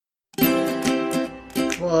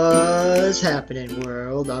What's happening,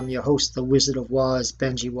 world? I'm your host, the Wizard of Waz,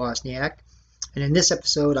 Benji Wozniak, and in this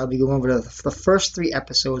episode, I'll be going over the first 3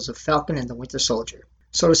 episodes of Falcon and the Winter Soldier.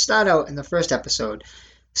 So to start out, in the first episode,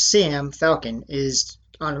 Sam, Falcon, is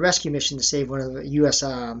on a rescue mission to save one of the U.S.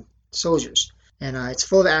 soldiers, and it's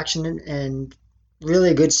full of action and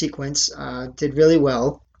really a good sequence, did really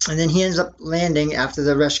well, and then he ends up landing after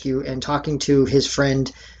the rescue and talking to his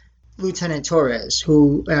friend, Lieutenant Torres,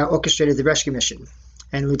 who orchestrated the rescue mission.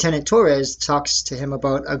 And Lieutenant Torres talks to him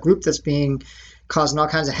about a group that's being causing all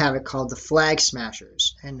kinds of havoc called the Flag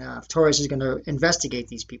Smashers. And Torres is going to investigate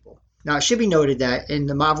these people. Now, it should be noted that in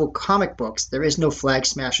the Marvel comic books, there is no Flag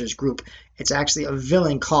Smashers group. It's actually a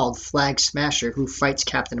villain called Flag Smasher who fights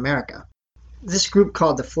Captain America. This group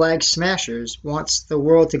called the Flag Smashers wants the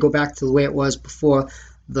world to go back to the way it was before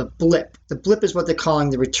the blip. The blip is what they're calling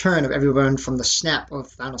the return of everyone from the snap of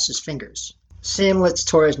Thanos' fingers. Sam lets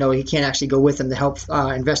Torres know he can't actually go with him to help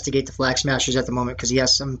investigate the Flag Smashers at the moment because he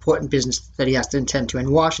has some important business that he has to attend to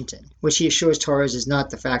in Washington, which he assures Torres is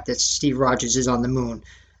not the fact that Steve Rogers is on the moon,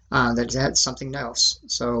 that that's something else.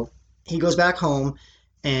 So he goes back home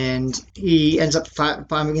and he ends up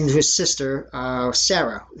bumping into his sister,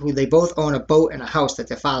 Sarah, who they both own a boat and a house that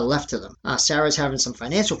their father left to them. Sarah's having some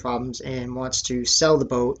financial problems and wants to sell the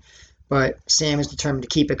boat, but Sam is determined to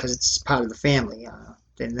keep it because it's part of the family.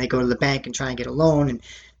 Then they go to the bank and try and get a loan, and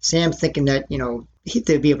Sam's thinking that,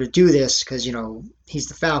 they'd be able to do this because, he's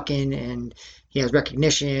the Falcon and he has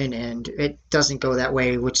recognition, and it doesn't go that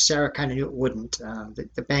way, which Sarah kind of knew it wouldn't.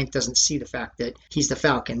 The bank doesn't see the fact that he's the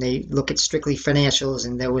Falcon. They look at strictly financials,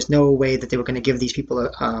 and there was no way that they were going to give these people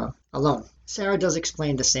a loan. Sarah does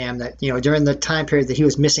explain to Sam that, during the time period that he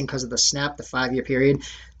was missing because of the snap, the 5-year period,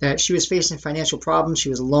 that she was facing financial problems. She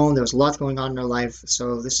was alone. There was a lot going on in her life.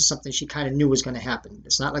 So this is something she kind of knew was going to happen.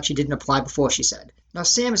 It's not like she didn't apply before, she said. Now,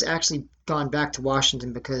 Sam has actually gone back to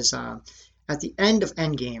Washington because at the end of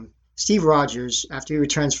Endgame, Steve Rogers, after he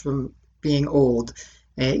returns from being old,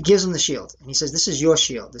 gives him the shield. And he says, "This is your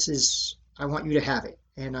shield. I want you to have it."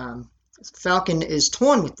 And Falcon is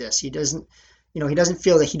torn with this. He doesn't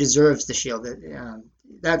feel that he deserves the shield.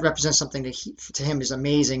 That represents something that to him is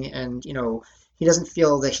amazing, and he doesn't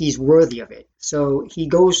feel that he's worthy of it. So he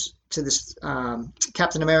goes to this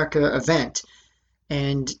Captain America event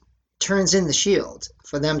and turns in the shield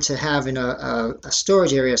for them to have in a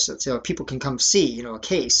storage area so people can come see, a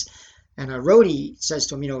case. And Rhodey says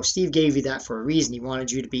to him, "Steve gave you that for a reason. He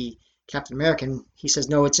wanted you to be Captain American." He says,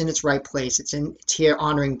 "No, it's in its right place. It's here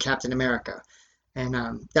honoring Captain America." And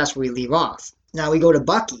that's where we leave off. Now we go to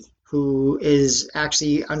Bucky, who is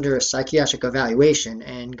actually under a psychiatric evaluation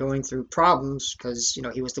and going through problems because,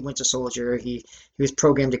 he was the Winter Soldier. He was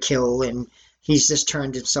programmed to kill, and he's just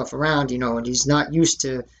turned himself around, and he's not used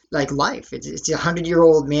to life. It's a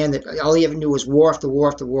 100-year-old man that all he ever knew was war after war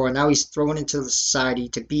after war, and now he's thrown into the society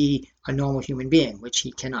to be a normal human being, which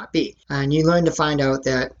he cannot be. And you learn to find out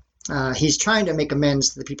that he's trying to make amends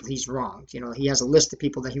to the people he's wronged. He has a list of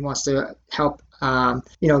people that he wants to help,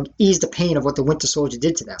 ease the pain of what the Winter Soldier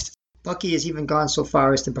did to them. Bucky has even gone so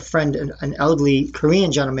far as to befriend an elderly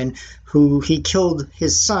Korean gentleman who he killed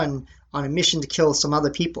his son on a mission to kill some other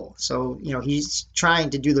people. So, he's trying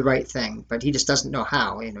to do the right thing, but he just doesn't know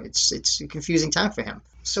how. It's a confusing time for him.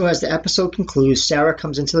 So as the episode concludes, Sarah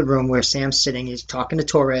comes into the room where Sam's sitting. He's talking to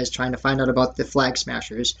Torres, trying to find out about the Flag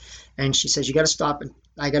Smashers. And she says, "You got to stop, and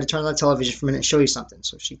I got to turn on the television for a minute and show you something."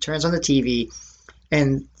 So she turns on the TV,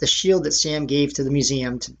 and the shield that Sam gave to the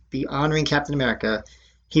museum to be honoring Captain America,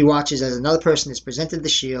 he watches as another person is presented the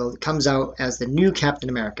shield, comes out as the new Captain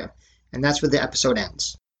America. And that's where the episode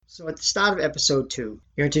ends. So at the start of episode 2,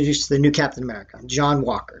 you're introduced to the new Captain America, John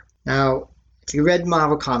Walker. Now, if you read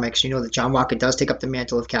Marvel Comics, you know that John Walker does take up the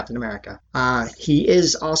mantle of Captain America. He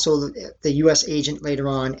is also the U.S. agent later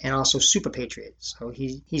on, and also Super Patriot. So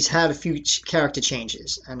he's had a few character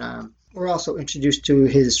changes. And we're also introduced to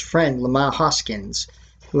his friend, Lamar Hoskins,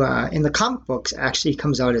 who in the comic books actually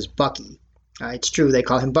comes out as Bucky. It's true, they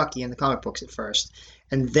call him Bucky in the comic books at first.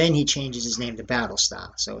 And then he changes his name to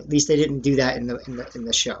Battlestar. So at least they didn't do that in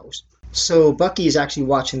the shows. So Bucky is actually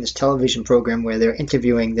watching this television program where they're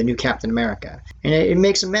interviewing the new Captain America. And it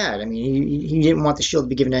makes him mad. I mean, he didn't want the shield to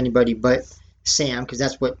be given to anybody but Sam, because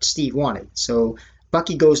that's what Steve wanted. So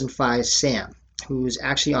Bucky goes and finds Sam, who's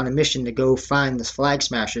actually on a mission to go find the Flag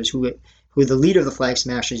Smashers, who the leader of the Flag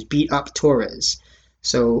Smashers beat up Torres.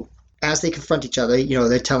 So as they confront each other,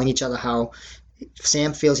 they're telling each other how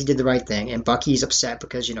Sam feels he did the right thing, and Bucky's upset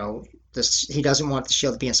because, he doesn't want the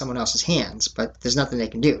shield to be in someone else's hands, but there's nothing they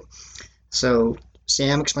can do. So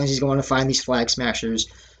Sam explains he's going to find these Flag Smashers,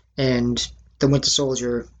 and the Winter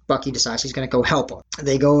Soldier, Bucky decides he's going to go help him.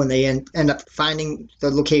 They go and they end up finding the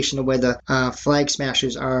location of where the Flag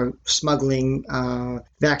Smashers are smuggling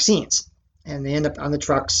vaccines. And they end up on the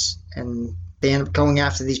trucks, and they end up going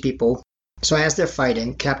after these people. So as they're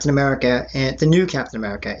fighting, Captain America and the new Captain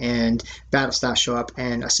America and Battlestar show up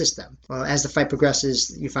and assist them. Well, as the fight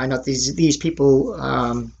progresses, you find out these people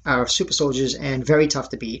are super soldiers and very tough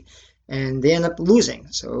to beat, and they end up losing.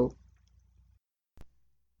 So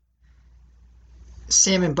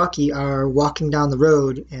Sam and Bucky are walking down the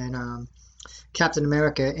road, and Captain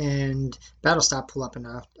America and Battlestar pull up in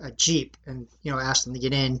a Jeep and, ask them to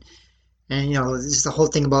get in. And, this is the whole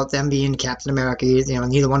thing about them being Captain America.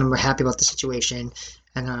 Neither one of them were happy about the situation.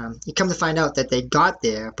 And you come to find out that they got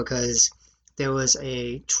there because there was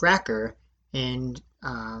a tracker in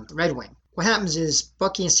Red Wing. What happens is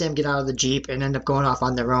Bucky and Sam get out of the Jeep and end up going off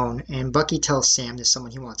on their own. And Bucky tells Sam there's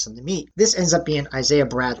someone he wants him to meet. This ends up being Isaiah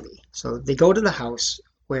Bradley. So they go to the house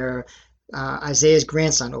where Isaiah's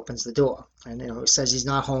grandson opens the door. And, it says he's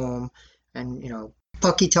not home. And,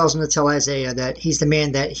 Bucky tells him to tell Isaiah that he's the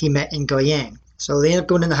man that he met in Goyang. So they end up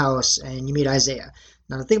going in the house, and you meet Isaiah.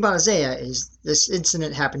 Now, the thing about Isaiah is this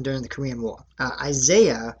incident happened during the Korean War.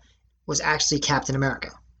 Isaiah was actually Captain America.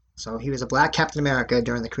 So he was a black Captain America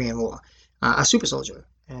during the Korean War, a super soldier.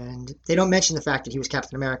 And they don't mention the fact that he was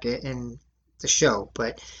Captain America in the show,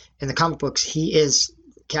 but in the comic books, he is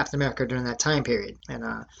Captain America during that time period. And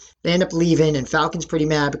they end up leaving, and Falcon's pretty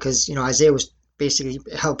mad because, Isaiah was basically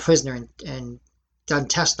held prisoner and done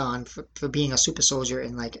test on for being a super soldier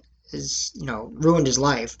and ruined his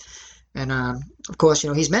life. And of course,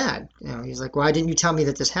 he's mad. He's like, why didn't you tell me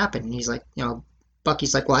that this happened? And he's like,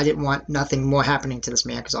 Bucky's like, well, I didn't want nothing more happening to this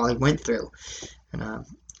man because all he went through. And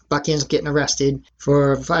Bucky ends up getting arrested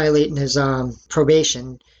for violating his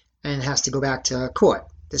probation and has to go back to court.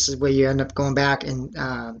 This is where you end up going back,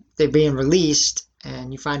 and they're being released,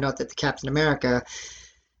 and you find out that the Captain America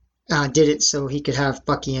did it so he could have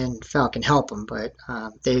Bucky and Falcon help him, but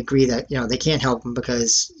they agree that they can't help him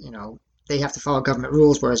because they have to follow government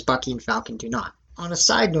rules, whereas Bucky and Falcon do not. On a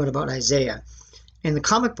side note about Isaiah, in the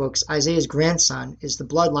comic books, Isaiah's grandson is the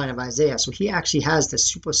bloodline of Isaiah, so he actually has the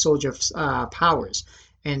super soldier powers,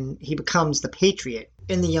 and he becomes the Patriot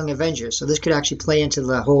in the Young Avengers. So this could actually play into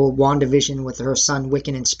the whole WandaVision with her son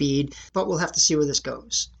Wiccan and Speed, but we'll have to see where this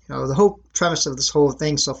goes. The whole premise of this whole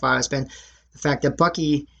thing so far has been the fact that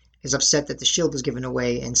Bucky is upset that the shield was given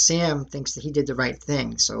away, and Sam thinks that he did the right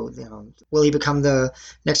thing. So, will he become the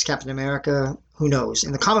next Captain America? Who knows?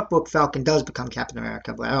 In the comic book, Falcon does become Captain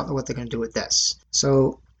America, but I don't know what they're going to do with this.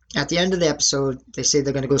 So, at the end of the episode, they say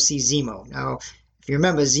they're going to go see Zemo. Now, if you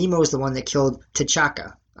remember, Zemo is the one that killed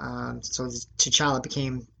T'Chaka. So T'Challa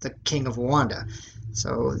became the king of Rwanda.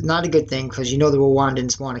 So, not a good thing, because the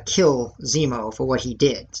Rwandans want to kill Zemo for what he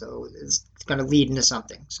did. So, it's going to lead into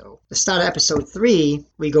something. So the start of episode 3,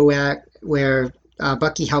 we go at where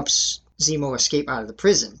Bucky helps Zemo escape out of the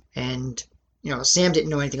prison. And, Sam didn't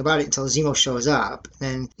know anything about it until Zemo shows up.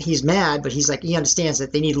 And he's mad, but he understands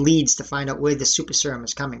that they need leads to find out where the super serum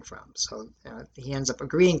is coming from. So he ends up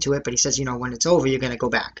agreeing to it, but he says, when it's over, you're going to go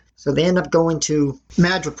back. So they end up going to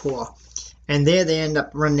Madripoor. And there they end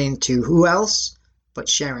up running into who else but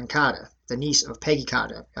Sharon Carter, the niece of Peggy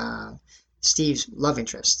Carter, Steve's love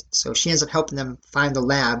interest. So she ends up helping them find the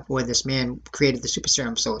lab where this man created the super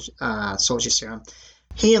serum, soldier serum.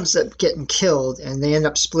 He ends up getting killed, and they end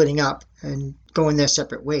up splitting up and going their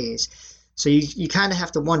separate ways. So you kind of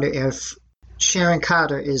have to wonder if Sharon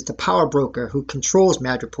Carter is the power broker who controls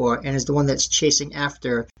Madripoor and is the one that's chasing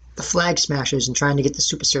after the Flag Smashers and trying to get the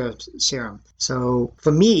super serum. So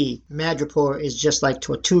for me, Madripoor is just like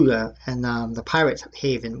Tortuga and the pirate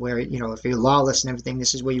haven, where if you're lawless and everything,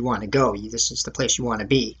 this is where you want to go. This is the place you want to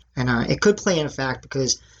be. And it could play in fact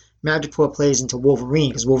because Madripoor plays into Wolverine,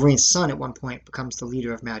 because Wolverine's son at one point becomes the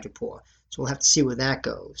leader of Madripoor. So we'll have to see where that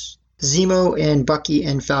goes. Zemo and Bucky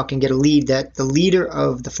and Falcon get a lead that the leader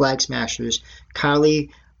of the Flag Smashers,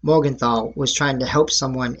 Carly Morgenthau, was trying to help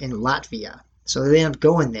someone in Latvia. So they end up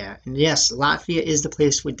going there. And yes, Latvia is the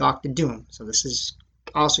place with Doctor Doom. So this is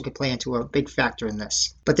also could play into a big factor in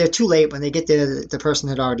this. But they're too late. When they get there, the person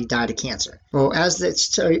had already died of cancer. Well, as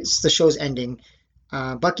the show's ending,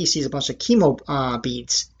 Bucky sees a bunch of chemo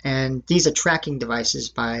beads, and these are tracking devices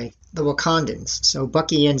by the Wakandans. So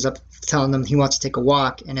Bucky ends up telling them he wants to take a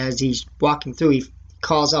walk, and as he's walking through, he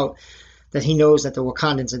calls out that he knows that the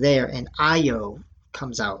Wakandans are there, and Io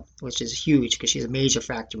comes out, which is huge because she's a major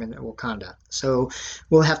factor in Wakanda. So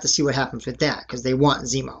we'll have to see what happens with that, because they want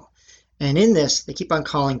Zemo. And in this, they keep on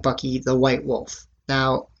calling Bucky the White Wolf.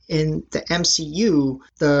 Now, in the MCU,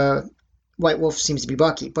 the White Wolf seems to be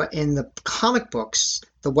Bucky, but in the comic books,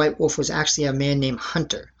 the White Wolf was actually a man named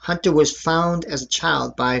Hunter. Hunter was found as a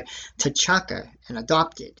child by T'Chaka and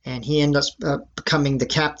adopted, and he ended up becoming the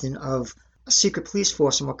captain of a secret police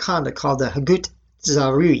force in Wakanda called the Hagut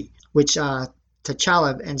Zarui, which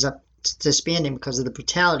T'Challa ends up disbanding because of the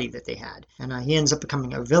brutality that they had. And he ends up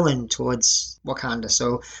becoming a villain towards Wakanda, so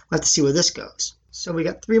we'll have to see where this goes. So we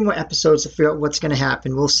got 3 more episodes to figure out what's going to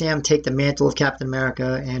happen. Will Sam take the mantle of Captain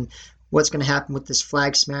America, and what's going to happen with this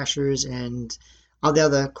Flag Smashers, and all the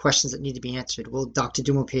other questions that need to be answered. Will Doctor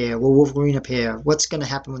Doom appear? Will Wolverine appear? What's going to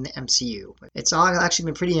happen with the MCU? But it's all actually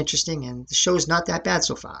been pretty interesting, and the show's not that bad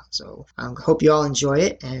so far. So I hope you all enjoy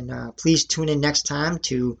it, and please tune in next time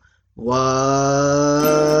to What's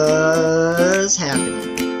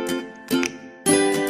Happening.